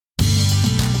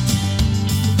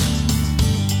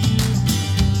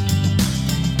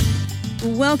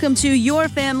Welcome to Your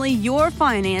Family, Your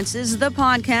Finances, the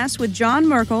podcast with John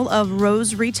Merkel of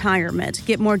Rose Retirement.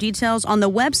 Get more details on the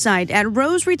website at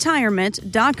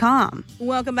roseretirement.com.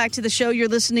 Welcome back to the show. You're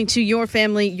listening to Your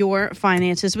Family, Your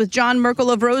Finances with John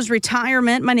Merkel of Rose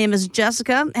Retirement. My name is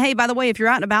Jessica. Hey, by the way, if you're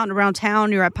out and about and around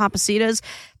town, you're at Papasitas,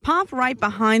 pop right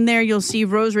behind there. You'll see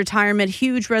Rose Retirement,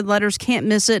 huge red letters. Can't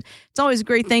miss it. It's always a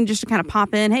great thing just to kind of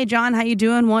pop in. Hey, John, how you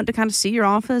doing? Want to kind of see your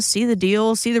office, see the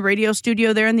deal, see the radio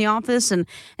studio there in the office, and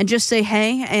just say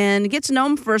hey and get to know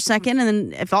them for a second. And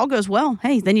then if all goes well,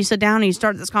 hey, then you sit down and you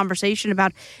start this conversation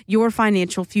about your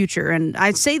financial future. And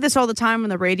I say this all the time on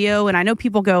the radio, and I know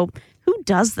people go, who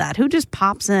does that? Who just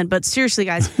pops in? But seriously,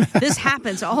 guys, this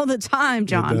happens all the time,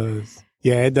 John. It does.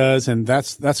 Yeah, it does. And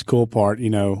that's the cool part. You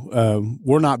know,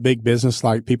 we're not big business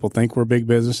like people think we're big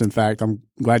business. In fact, I'm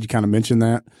glad you kind of mentioned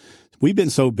that. We've been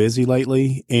so busy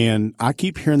lately, and I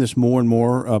keep hearing this more and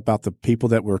more about the people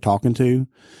that we're talking to,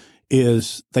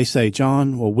 is they say,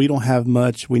 John, well, we don't have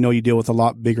much. We know you deal with a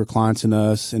lot bigger clients than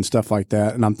us and stuff like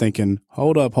that. And I'm thinking,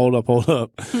 hold up.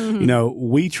 You know,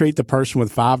 we treat the person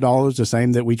with $5 the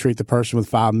same that we treat the person with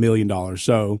 $5 million.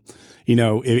 So, you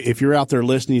know, if you're out there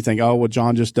listening, you think, oh, well,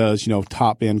 John just does, you know,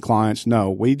 top end clients. No,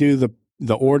 we do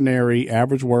the ordinary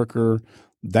average worker.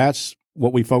 That's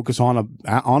what we focus on,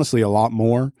 honestly, a lot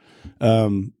more,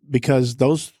 because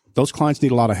those clients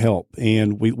need a lot of help,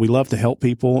 and we love to help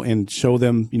people and show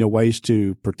them, you know, ways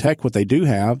to protect what they do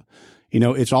have. You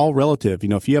know, it's all relative. You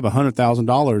know, if you have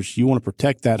 $100,000, you want to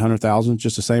protect that $100,000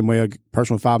 just the same way a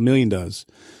person with $5 million does.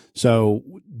 So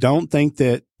don't think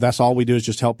that that's all we do is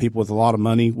just help people with a lot of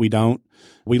money. We don't.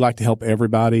 We like to help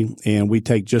everybody, and we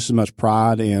take just as much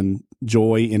pride and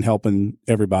joy in helping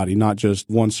everybody, not just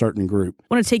one certain group. I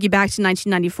want to take you back to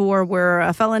 1994, where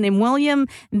a fellow named William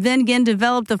Van Gyn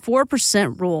developed the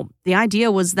 4% rule. The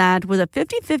idea was that with a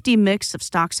 50-50 mix of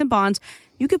stocks and bonds,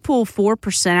 you could pull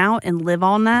 4% out and live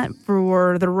on that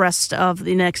for the rest of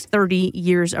the next 30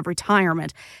 years of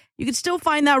retirement. You can still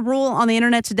find that rule on the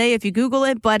internet today if you Google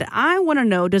it, but I want to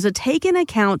know, does it take into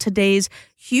account today's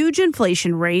huge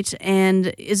inflation rate?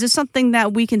 And is this something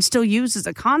that we can still use as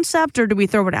a concept, or do we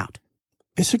throw it out?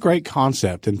 It's a great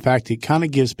concept. In fact, it kind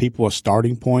of gives people a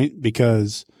starting point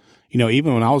because, you know,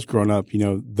 even when I was growing up, you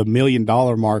know, the $1 million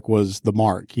mark was the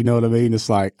mark. You know what I mean? It's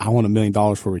like, I want $1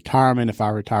 million for retirement. If I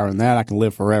retire on that, I can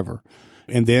live forever.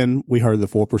 And then we heard the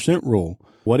 4% rule.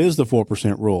 What is the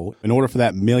 4% rule? In order for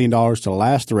that $1 million to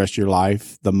last the rest of your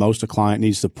life, the most a client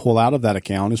needs to pull out of that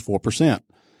account is 4%.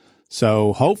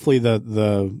 So hopefully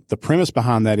the premise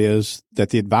behind that is that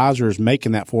the advisor is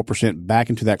making that 4% back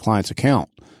into that client's account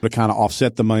to kind of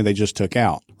offset the money they just took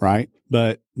out, right?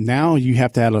 But now you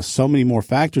have to add so many more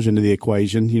factors into the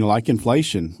equation, you know, like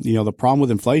inflation. You know, the problem with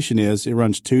inflation is it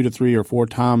runs 2 to 3 or 4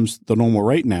 times the normal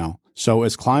rate now. So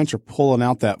as clients are pulling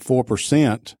out that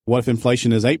 4%, what if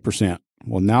inflation is 8%?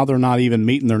 Well, now they're not even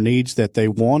meeting their needs that they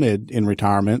wanted in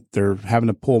retirement. They're having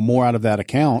to pull more out of that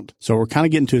account. So we're kind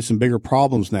of getting to some bigger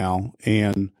problems now.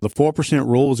 And the 4%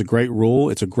 rule is a great rule.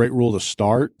 It's a great rule to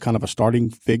start, kind of a starting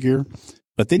figure.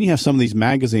 But then you have some of these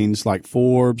magazines like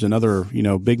Forbes and other, you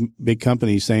know, big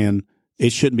companies saying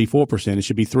it shouldn't be 4%. It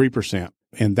should be 3%.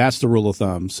 And that's the rule of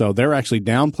thumb. So they're actually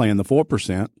downplaying the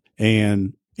 4%.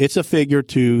 And it's a figure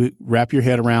to wrap your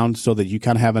head around so that you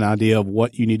kind of have an idea of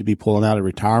what you need to be pulling out of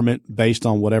retirement based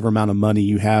on whatever amount of money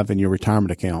you have in your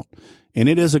retirement account. And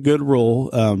it is a good rule.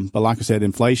 But like I said,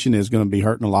 inflation is going to be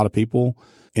hurting a lot of people.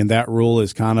 And that rule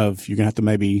is kind of, you're going to have to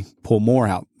maybe pull more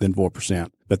out than 4%.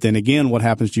 But then again, what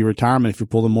happens to your retirement if you're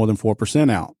pulling more than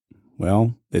 4% out?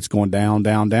 Well, it's going down,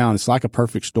 down, down. It's like a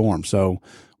perfect storm. So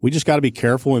we just got to be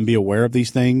careful and be aware of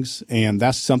these things. And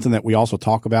that's something that we also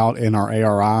talk about in our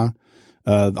ARI.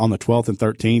 On the 12th and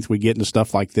 13th, we get into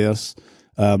stuff like this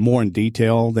more in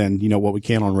detail than, you know, what we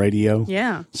can on radio.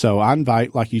 Yeah. So I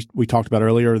invite, like we talked about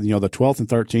earlier, you know, the 12th and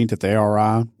 13th at the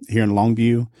ARI here in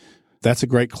Longview. That's a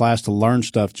great class to learn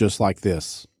stuff just like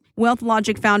this. Wealth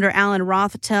Logic founder Alan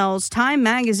Roth tells Time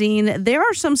Magazine there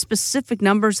are some specific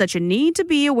numbers that you need to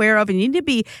be aware of and you need to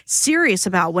be serious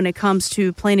about when it comes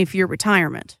to planning for your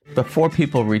retirement. Before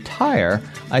people retire,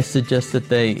 I suggest that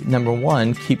they, number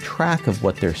one, keep track of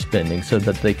what they're spending so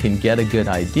that they can get a good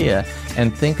idea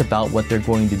and think about what they're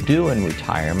going to do in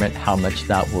retirement, how much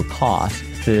that will cost.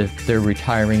 If they're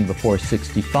retiring before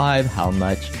 65, how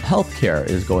much health care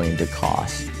is going to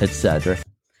cost, etc.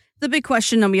 The big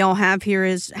question that we all have here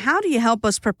is, how do you help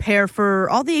us prepare for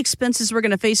all the expenses we're going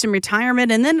to face in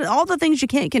retirement and then all the things you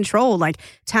can't control, like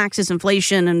taxes,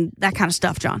 inflation, and that kind of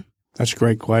stuff, John? That's a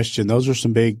great question. Those are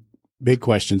some big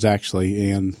questions,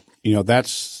 actually. And, you know,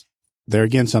 that's, there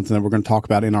again, something that we're going to talk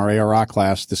about in our ARI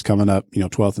class that's coming up, you know,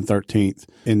 12th and 13th.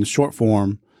 In the short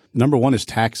form, Number one is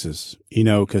taxes,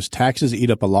 because taxes eat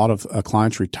up a lot of a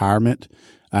client's retirement.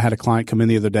 I had a client come in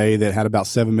the other day that had about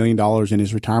 $7 million in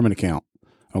his retirement account.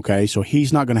 Okay, so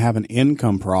he's not going to have an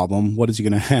income problem. What is he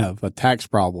going to have? A tax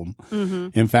problem. Mm-hmm.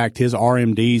 In fact, his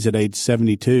RMDs at age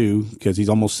 72, because he's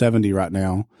almost 70 right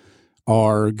now,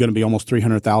 are going to be almost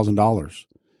 $300,000.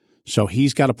 So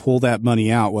he's got to pull that money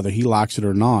out, whether he likes it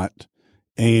or not.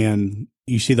 And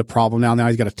you see the problem now. Now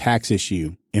he's got a tax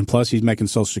issue. And plus he's making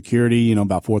Social Security,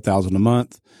 about $4,000 a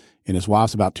month, and his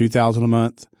wife's about $2,000 a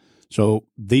month. So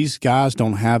these guys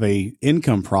don't have a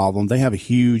income problem. They have a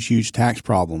huge, huge tax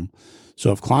problem.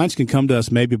 So if clients can come to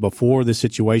us maybe before this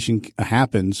situation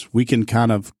happens, we can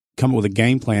kind of come up with a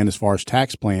game plan as far as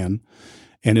tax plan.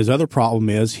 And his other problem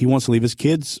is he wants to leave his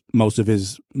kids most of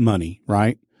his money,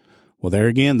 right? Well, there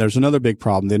again, there's another big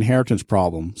problem, the inheritance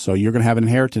problem. So you're going to have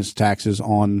inheritance taxes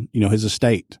on, his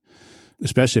estate,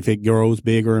 especially if it grows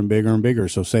bigger and bigger and bigger.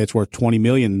 So say it's worth $20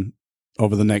 million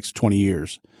over the next 20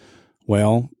 years.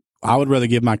 Well, I would rather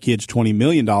give my kids $20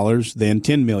 million than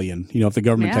 $10 million, if the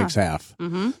government takes half.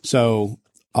 Mm-hmm. So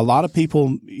a lot of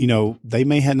people, they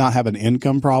may not have an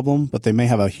income problem, but they may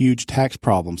have a huge tax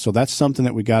problem. So that's something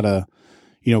that we got to,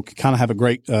 kind of have a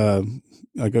great, I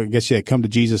guess, come to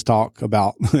Jesus talk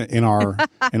about in our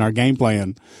game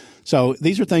plan. So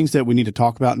these are things that we need to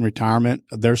talk about in retirement.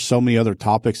 There's so many other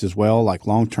topics as well, like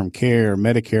long-term care,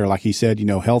 Medicare, like he said,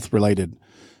 health related.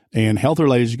 And health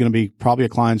related is going to be probably a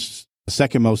client's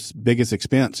second most biggest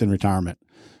expense in retirement,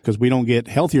 because we don't get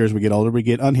healthier as we get older, we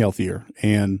get unhealthier.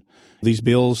 And these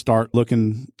bills start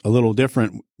looking a little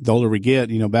different the older we get.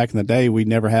 Back in the day, we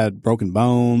never had broken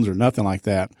bones or nothing like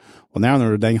that. Well, now they're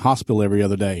in a dang hospital every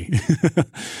other day.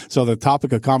 So the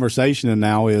topic of conversation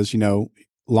now is,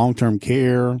 long-term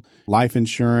care, life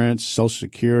insurance, Social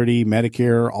Security,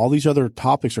 Medicare, all these other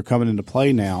topics are coming into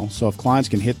play now. So if clients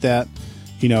can hit that,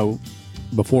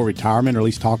 before retirement, or at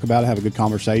least talk about it, have a good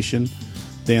conversation,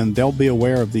 then they'll be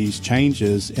aware of these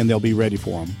changes and they'll be ready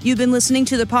for them. You've been listening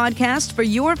to the podcast For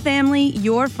Your Family,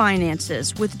 Your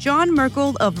Finances with John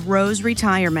Merkel of Rose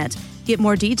Retirement. Get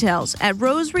more details at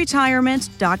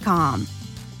roseretirement.com.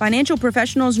 Financial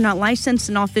professionals are not licensed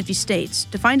in all 50 states.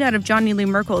 To find out if Johnny Lee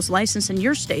Merkel is licensed in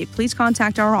your state, please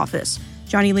contact our office.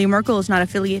 Johnny Lee Merkel is not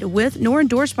affiliated with nor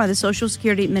endorsed by the Social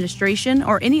Security Administration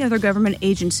or any other government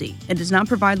agency. It does not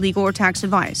provide legal or tax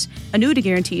advice. Annuity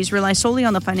guarantees rely solely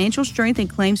on the financial strength and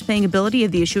claims-paying ability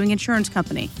of the issuing insurance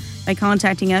company. By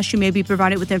contacting us, you may be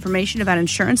provided with information about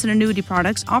insurance and annuity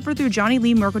products offered through Johnny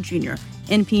Lee Merkel Jr.,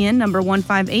 NPN number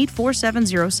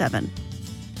 1584707.